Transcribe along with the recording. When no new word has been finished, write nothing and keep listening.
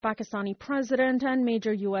Pakistani President and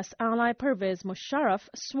major U.S. ally Pervez Musharraf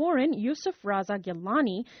swore in Yusuf Raza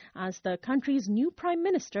Gilani as the country's new prime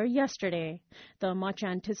minister yesterday. The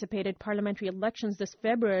much-anticipated parliamentary elections this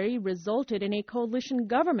February resulted in a coalition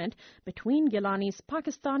government between Gilani's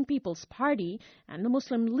Pakistan People's Party and the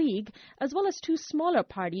Muslim League, as well as two smaller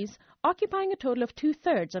parties, occupying a total of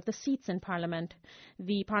two-thirds of the seats in parliament.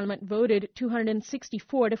 The parliament voted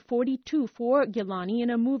 264 to 42 for Gilani in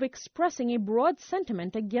a move expressing a broad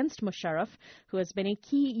sentiment against Musharraf, who has been a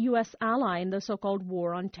key U.S. ally in the so-called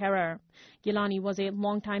war on terror. Gilani was a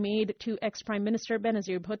longtime aide to ex-Prime Minister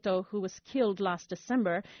Benazir Bhutto, who was killed last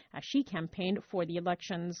December as she campaigned for the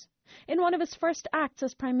elections. In one of his first acts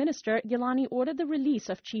as Prime Minister, Gilani ordered the release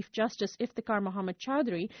of Chief Justice Iftikhar Muhammad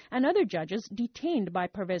Chowdhury and other judges detained by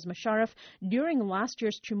Pervez Musharraf during last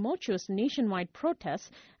year's tumultuous nationwide protests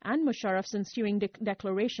and Musharraf's ensuing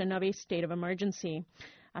declaration of a state of emergency.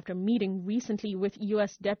 After meeting recently with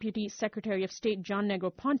U.S. Deputy Secretary of State John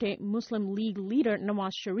Negroponte, Muslim League leader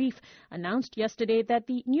Nawaz Sharif announced yesterday that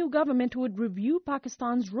the new government would review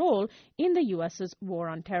Pakistan's role in the U.S.'s war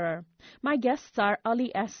on terror. My guests are Ali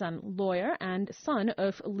Ehsan, lawyer and son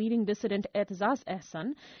of leading dissident E'tizaz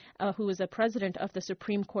Ehsan, who is a president of the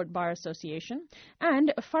Supreme Court Bar Association,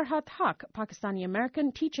 and Farhat Haq,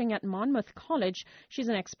 Pakistani-American, teaching at Monmouth College. She's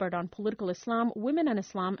an expert on political Islam, women and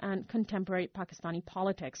Islam, and contemporary Pakistani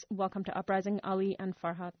politics. Welcome to Uprising, Ali and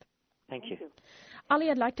Farhat. Thank you.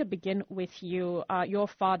 Ali, I'd like to begin with you. Your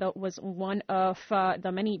father was one of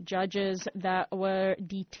the many judges that were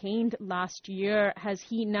detained last year. Has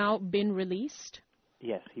he now been released?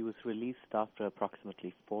 Yes, he was released after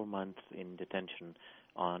approximately 4 months in detention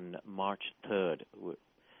on March 3rd,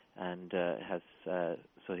 and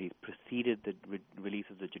so he preceded the release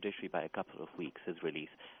of the judiciary by a couple of weeks, his release,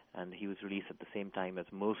 and he was released at the same time as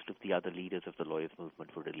most of the other leaders of the lawyers'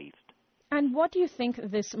 movement were released. And what do you think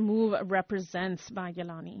this move represents by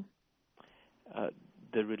Gilani?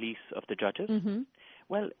 The release of the judges? Mm-hmm.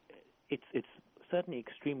 Well, it's certainly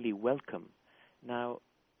extremely welcome. Now,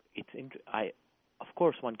 of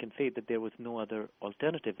course, one can say that there was no other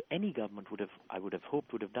alternative. Any government I would have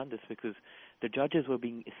hoped would have done this, because the judges were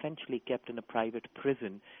being essentially kept in a private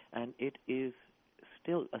prison, and it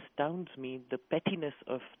still astounds me the pettiness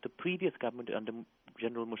of the previous government under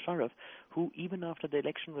General Musharraf, who even after the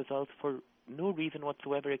election results, for no reason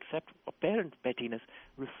whatsoever except apparent pettiness,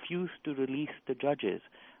 refused to release the judges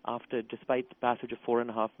despite the passage of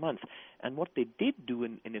 4.5 months. And what they did do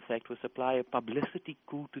in effect was apply a publicity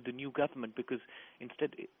coup to the new government, because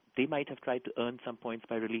instead they might have tried to earn some points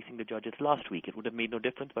by releasing the judges last week. It would have made no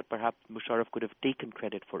difference, but perhaps Musharraf could have taken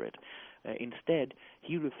credit for it. Instead,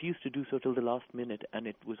 he refused to do so till the last minute, and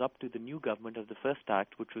it was up to the new government of the first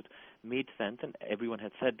act, which made sense, and everyone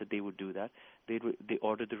had said that they would do that. They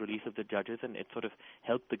ordered the release of the judges, and it sort of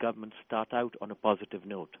helped the government start out on a positive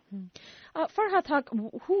note. Farhat Haq,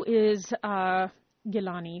 who is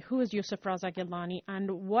Gilani? Who is Yusuf Raza Gilani,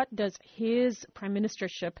 and what does his prime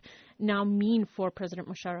ministership now mean for President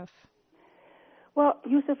Musharraf? Well,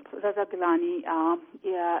 Yusuf Raza Gilani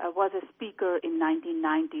was a speaker in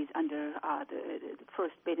 1990s under the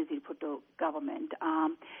first Benazir Bhutto government.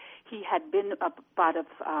 He had been a part of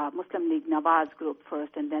Muslim League Nawaz group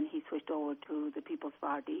first, and then he switched over to the People's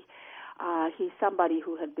Party. He's somebody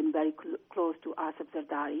who had been very close to Asif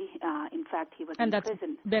Zardari. In fact, he was in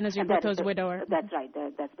prison. And that's Benazir Bhutto's widower. That's right.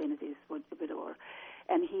 That's Benazir's widower.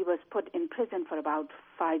 And he was put in prison for about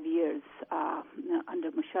 5 years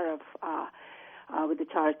under Musharraf with the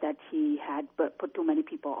charge that he had put too many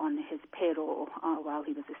people on his payroll while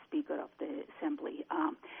he was the Speaker of the Assembly.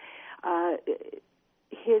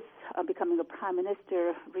 His becoming a prime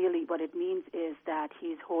minister, really what it means is that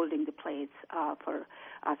he's holding the place for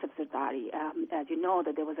Asif Zardari. As you know,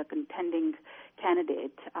 that there was a contending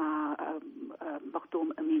candidate,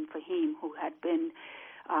 Makhdoom Amin Fahim, who had been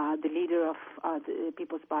the leader of the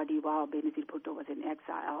People's Party while Benazir Bhutto was in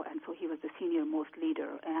exile, and so he was the senior-most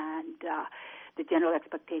leader, and the general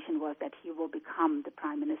expectation was that he will become the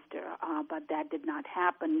prime minister, but that did not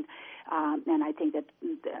happen, and I think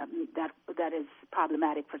that is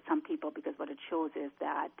problematic for some people, because what it shows is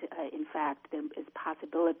that, in fact, there is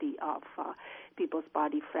possibility of People's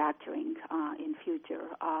Party fracturing in future,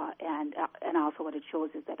 and also what it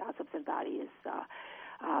shows is that Asif Zardari is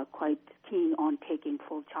quite keen on taking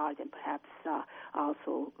full charge, and perhaps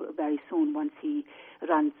also very soon, once he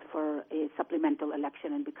runs for a supplemental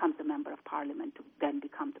election and becomes a member of parliament, to then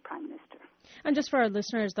become the prime minister. And just for our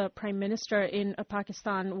listeners, the prime minister in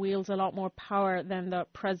Pakistan wields a lot more power than the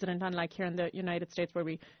president, unlike here in the United States where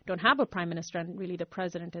we don't have a prime minister and really the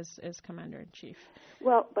president is commander-in-chief.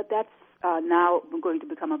 Well, but that's now going to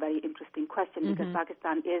become a very interesting question because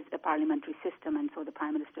Pakistan is a parliamentary system, and so the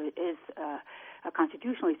Prime Minister is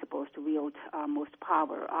constitutionally supposed to wield most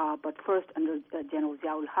power. But first, under General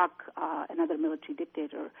Ziaul Haq, another military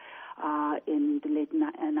dictator in the late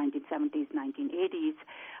 1970s, 1980s,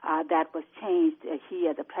 that was changed. He,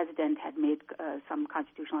 as a president, had made some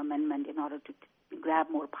constitutional amendment in order to grab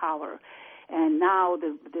more power. And now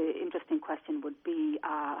the interesting question would be,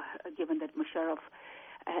 given that Musharraf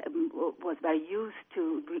was very used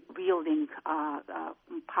to wielding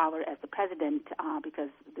power as the president, because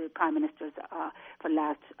the prime ministers for the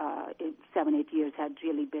last 7-8 years had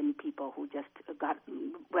really been people who just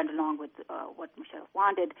went along with what Musharraf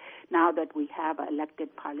wanted. Now that we have elected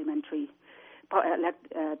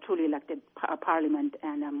truly elected parliament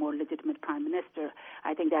and a more legitimate prime minister,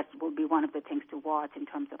 I think that will be one of the things to watch in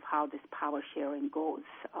terms of how this power sharing goes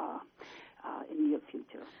in the near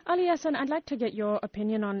future. Ali Hassan, I'd like to get your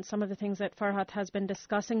opinion on some of the things that Farhat has been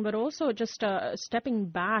discussing, but also just stepping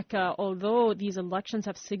back, although these elections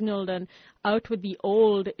have signaled an out with the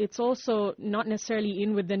old, it's also not necessarily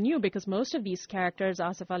in with the new, because most of these characters,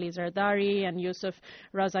 Asif Ali Zardari and Yusuf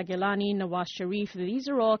Raza Gilani, Nawaz Sharif, these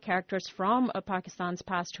are all characters from Pakistan's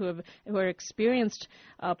past who are experienced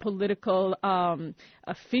political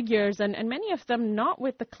figures, and many of them not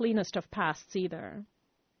with the cleanest of pasts either.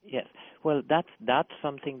 Yes. Well, that's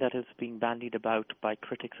something that is being bandied about by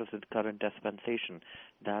critics of the current dispensation.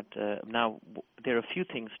 That now there are a few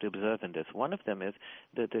things to observe in this. One of them is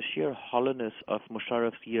the sheer hollowness of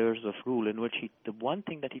Musharraf's years of rule, in which the one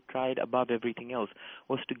thing that he tried above everything else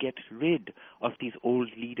was to get rid of these old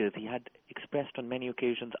leaders. He had expressed on many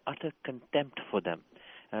occasions utter contempt for them.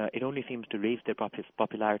 It only seems to raise their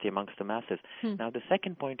popularity amongst the masses. Now, the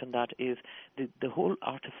second point on that is the whole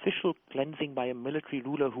artificial cleansing by a military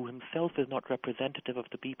ruler who himself is not representative of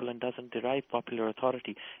the people and doesn't derive popular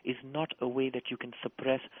authority is not a way that you can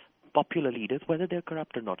suppress popular leaders, whether they're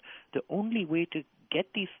corrupt or not. The only way to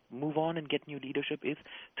move on and get new leadership is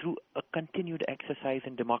through a continued exercise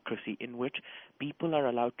in democracy, in which people are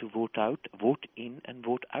allowed to vote in and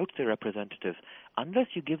vote out their representatives. Unless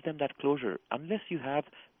you give them that closure, unless you have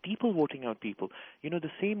people voting out people, the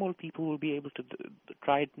same old people will be able to,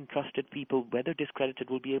 tried and trusted people, whether discredited,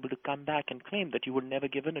 will be able to come back and claim that you were never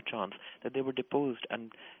given a chance, that they were deposed,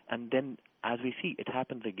 and then, as we see, it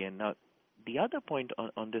happens again. Now, the other point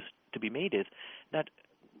on this to be made is that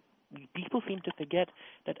people seem to forget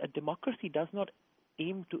that a democracy does not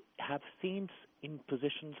aim to have saints in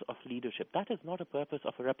positions of leadership. That is not a purpose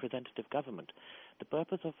of a representative government. The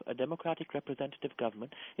purpose of a democratic representative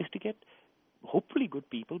government is to get hopefully good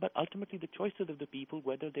people, but ultimately the choices of the people,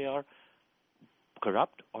 whether they are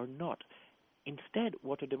corrupt or not. Instead,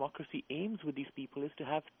 what a democracy aims with these people is to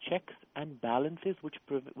have checks and balances which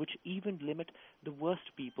even limit the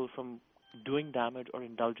worst people from doing damage or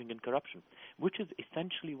indulging in corruption, which is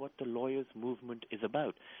essentially what the lawyers' movement is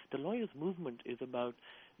about. The lawyers' movement is about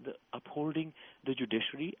upholding the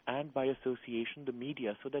judiciary and, by association, the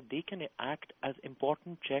media, so that they can act as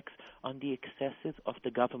important checks on the excesses of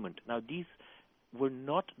the government. Now, these were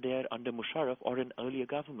not there under Musharraf or in earlier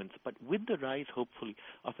governments, but with the rise, hopefully,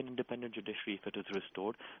 of an independent judiciary, if it is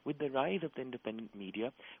restored, with the rise of the independent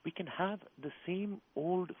media, we can have the same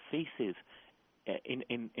old faces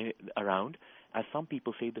in around, as some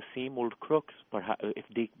people say, the same old crooks, perhaps,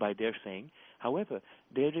 by their saying. However,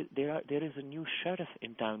 there is a new sheriff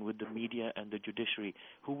in town with the media and the judiciary,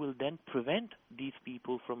 who will then prevent these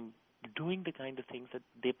people from doing the kind of things that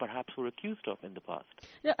they perhaps were accused of in the past.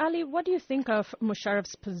 Now, Ali, what do you think of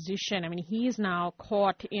Musharraf's position? I mean, he's now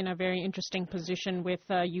caught in a very interesting position with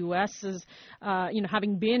U.S.'s,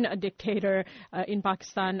 having been a dictator in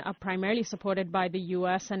Pakistan, primarily supported by the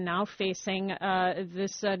U.S., and now facing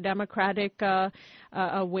this democratic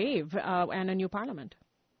wave and a new parliament.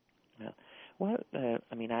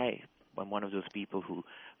 I'm one of those people who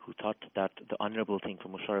thought that the honorable thing for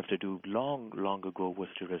Musharraf to do long ago was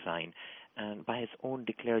to resign. And by his own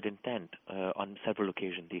declared intent, on several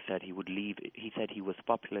occasions, he said he would leave. He said he was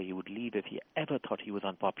popular. He would leave if he ever thought he was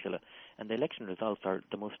unpopular. And the election results are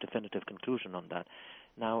the most definitive conclusion on that.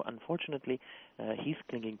 Now, unfortunately, he's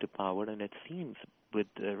clinging to power, and it seems,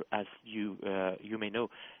 as you may know,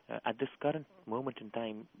 at this current moment in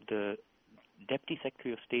time, the Deputy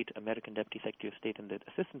Secretary of State, American Deputy Secretary of State, and the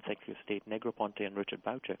Assistant Secretary of State, Negroponte and Richard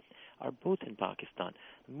Boucher, are both in Pakistan,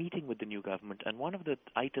 meeting with the new government. And one of the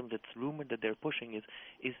items that's rumored that they're pushing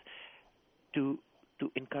is to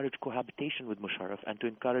encourage cohabitation with Musharraf and to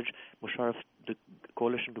encourage Musharraf, the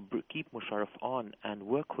coalition, to keep Musharraf on and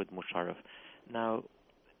work with Musharraf. Now,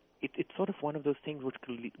 it's sort of one of those things which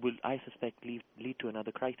will, I suspect, lead to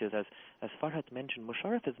another crisis. As Farhat mentioned,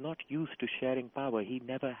 Musharraf is not used to sharing power. He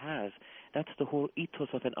never has. That's the whole ethos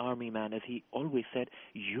of an army man. As he always said,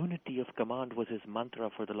 unity of command was his mantra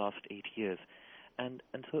for the last 8 years. And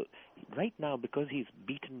so right now, because he's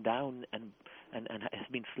beaten down and has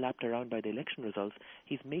been slapped around by the election results,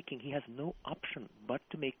 he has no option but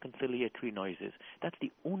to make conciliatory noises. That's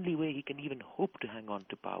the only way he can even hope to hang on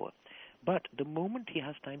to power. But the moment he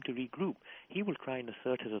has time to regroup, he will try and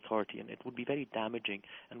assert his authority, and it would be very damaging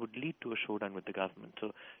and would lead to a showdown with the government.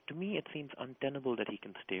 So to me, it seems untenable that he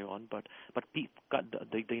can stay on, but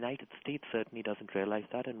the United States certainly doesn't realize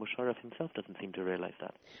that, and Musharraf himself doesn't seem to realize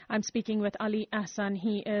that. I'm speaking with Ali Ahsan.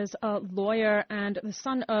 He is a lawyer and the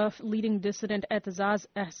son of leading dissident Ehtezaz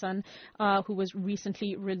Ahsan, who was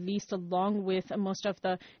recently released along with most of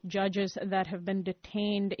the judges that have been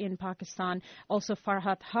detained in Pakistan. Also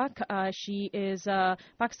Farhat Haq, she is a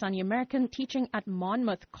Pakistani-American teaching at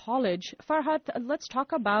Monmouth College. Farhat, let's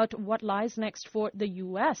talk about what lies next for the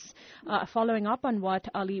U.S. Following up on what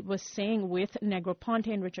Ali was saying with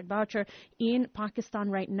Negroponte and Richard Boucher in Pakistan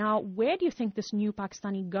right now, where do you think this new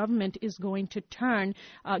Pakistani government is going to turn,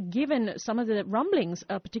 given some of the rumblings,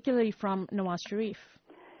 particularly from Nawaz Sharif?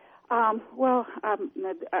 I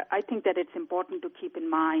think that it's important to keep in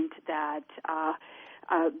mind that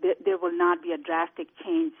there will not be a drastic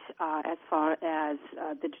change as far as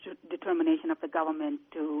the determination of the government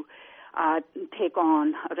to take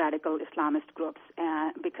on radical Islamist groups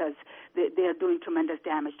because they are doing tremendous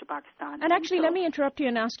damage to Pakistan. And actually, let me interrupt you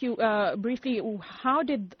and ask you briefly, how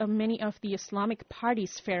did many of the Islamic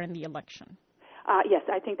parties fare in the election? Yes,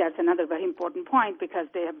 I think that's another very important point because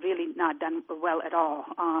they have really not done well at all.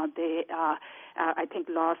 They, I think,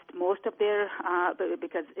 lost most of their,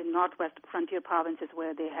 because in Northwest Frontier provinces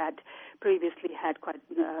where they had previously had quite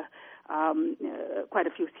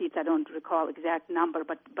a few seats, I don't recall exact number,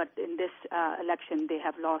 but in this election they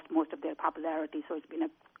have lost most of their popularity, so it's been a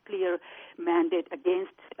clear mandate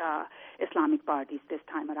against Islamic parties this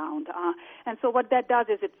time around. And so what that does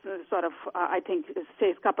is it sort of, I think,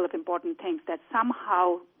 says a couple of important things that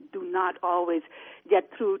somehow do not always get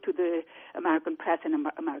through to the American press and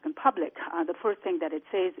American public. The first thing that it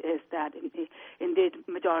says is that indeed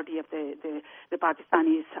majority of the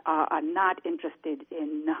Pakistanis are not interested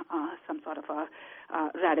in some sort of a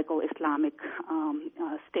radical Islamic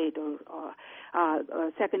state.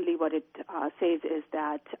 Secondly, what it says is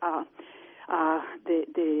that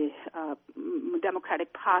the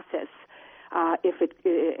democratic process, if it,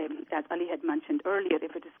 as Ali had mentioned earlier,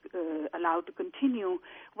 if it is allowed to continue,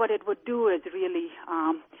 what it would do is really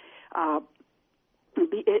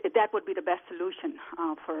that would be the best solution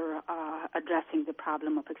for addressing the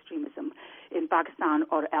problem of extremism in Pakistan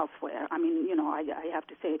or elsewhere. I mean, you know, I have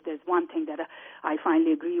to say if there's one thing that I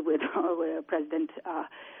finally agree with President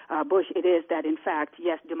Bush, it is that, in fact,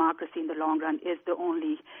 yes, democracy in the long run is the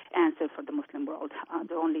only answer for the Muslim world.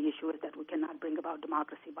 The only issue is that we cannot bring about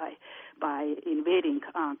democracy by invading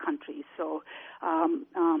countries. So.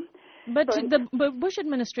 But the Bush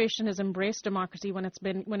administration has embraced democracy when it's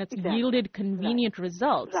exactly. Yielded convenient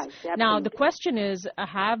results. Right, now the question is,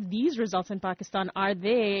 have these results in Pakistan, are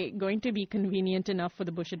they going to be convenient enough for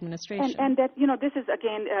the Bush administration? And that, you know, this is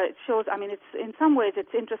again it shows. I mean, it's in some ways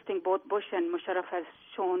it's interesting. Both Bush and Musharraf has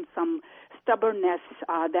shown some stubbornness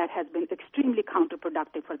that has been extremely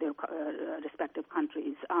counterproductive for their respective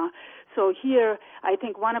countries. So here, I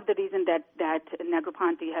think one of the reasons that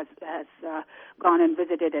Negroponte has gone and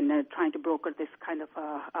visited and trying to broker this kind of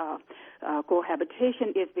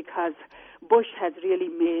cohabitation is because Bush has really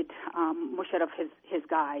made Musharraf his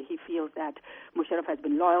guy. He feels that Musharraf has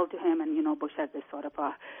been loyal to him, and, you know, Bush has this sort of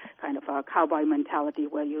a kind of a cowboy mentality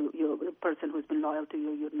where a person who's been loyal to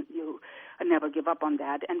you never give up on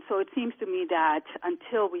that. And so it seems to me that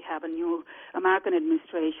until we have a new American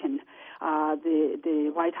administration,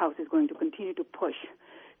 the White House is going to continue to push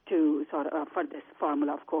to sort of for this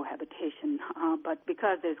formula of cohabitation, but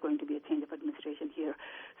because there's going to be a change of administration here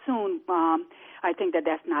soon, I think that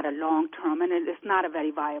that's not a long-term, and it's not a very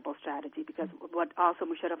viable strategy, because what also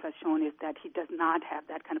Musharraf has shown is that he does not have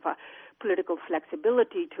that kind of a political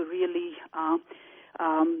flexibility to really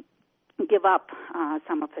give up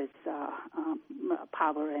some of his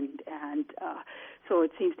power, and so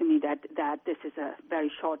it seems to me that this is a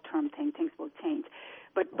very short-term thing. Things will change.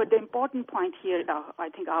 But the important point here, I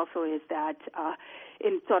think, also is that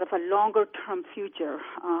in sort of a longer-term future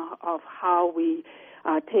of how we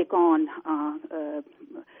take on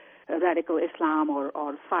radical Islam or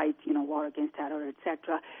fight, war against terror,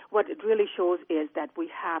 etc. What it really shows is that we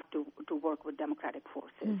have to work with democratic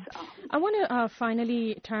forces. I want to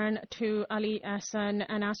finally turn to Ali Ahsan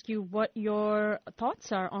and ask you what your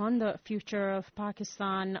thoughts are on the future of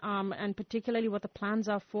Pakistan, and particularly what the plans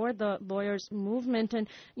are for the lawyers' movement. And,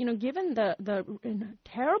 given the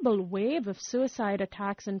terrible wave of suicide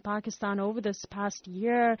attacks in Pakistan over this past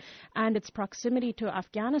year and its proximity to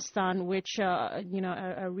Afghanistan, which,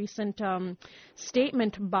 a recent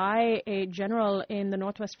statement by a general in the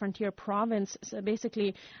Northwest Frontier province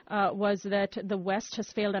basically was that the West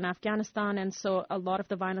has failed in Afghanistan, and so a lot of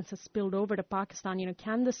the violence has spilled over to Pakistan.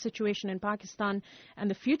 Can the situation in Pakistan and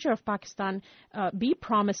the future of Pakistan be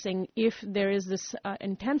promising if there is this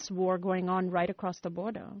intense war going on right across the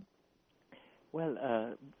border? Well,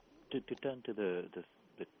 to turn to the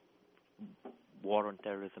war on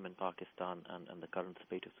terrorism in Pakistan and the current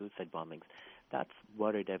spate of suicide bombings, that's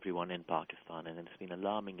worried everyone in Pakistan, and it's been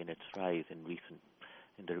alarming in its rise in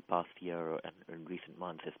the past year and in recent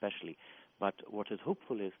months especially. But what is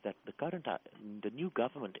hopeful is that the new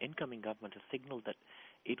government, incoming government, has signaled that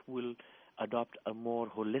it will adopt a more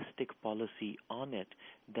holistic policy on it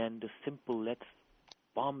than the simple let's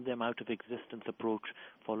bomb them out of existence approach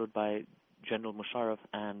followed by General Musharraf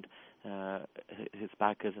and his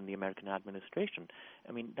backers in the American administration.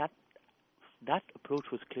 I mean, that approach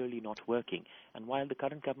was clearly not working. And while the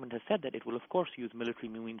current government has said that it will, of course, use military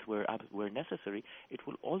means where necessary, it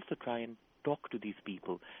will also try and talk to these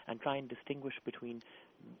people and try and distinguish between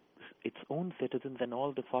its own citizens and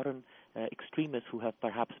all the foreign extremists who have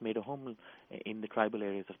perhaps made a home in the tribal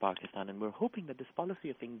areas of Pakistan. And we're hoping that this policy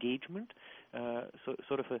of engagement, at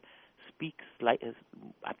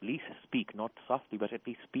least speak, not softly, but at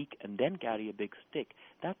least speak and then carry a big stick,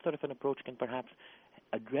 that sort of an approach can perhaps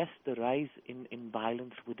address the rise in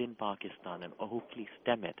violence within Pakistan and hopefully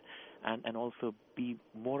stem it and also be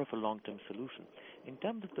more of a long-term solution. In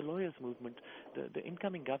terms of the lawyers' movement, the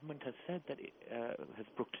incoming government has said that has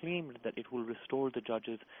proclaimed that it will restore the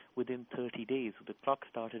judges within 30 days. The clock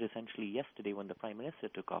started essentially yesterday when the Prime Minister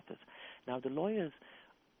took office. Now the lawyers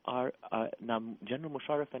are now General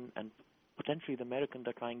Musharraf and potentially the Americans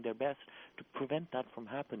are trying their best to prevent that from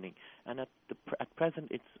happening. And at present,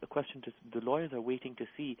 it's a question the lawyers are waiting to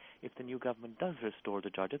see if the new government does restore the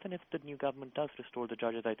judges. And if the new government does restore the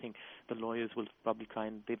judges, I think the lawyers will probably try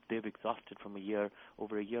and they've exhausted from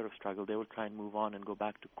over a year of struggle. They will try and move on and go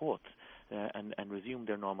back to courts and resume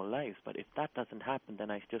their normal lives. But if that doesn't happen, then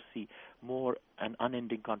I just see more an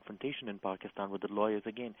unending confrontation in Pakistan with the lawyers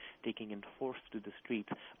again taking in force to the streets,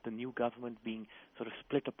 the new government being sort of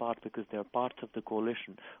split apart because there are parts of the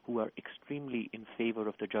coalition who are extremely in favor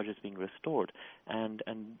of the judges being restored, and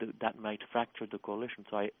that might fracture the coalition.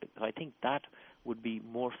 So I think that would be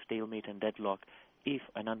more stalemate and deadlock if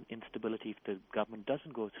instability if the government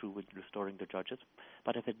doesn't go through with restoring the judges.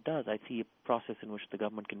 But if it does, I see a process in which the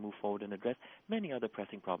government can move forward and address many other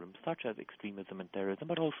pressing problems, such as extremism and terrorism,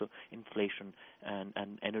 but also inflation and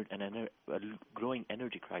a growing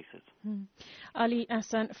energy crisis. Ali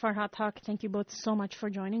Ahsan, Farhat Haq, thank you both so much for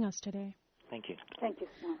joining us today. Thank you. Thank you.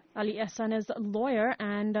 Ali Ahsan is a lawyer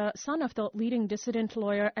and son of the leading dissident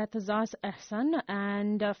lawyer Etazaz Ahsan,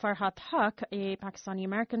 and Farhat Haq, a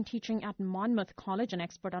Pakistani-American teaching at Monmouth College, an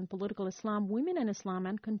expert on political Islam, women in Islam,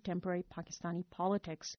 and contemporary Pakistani politics.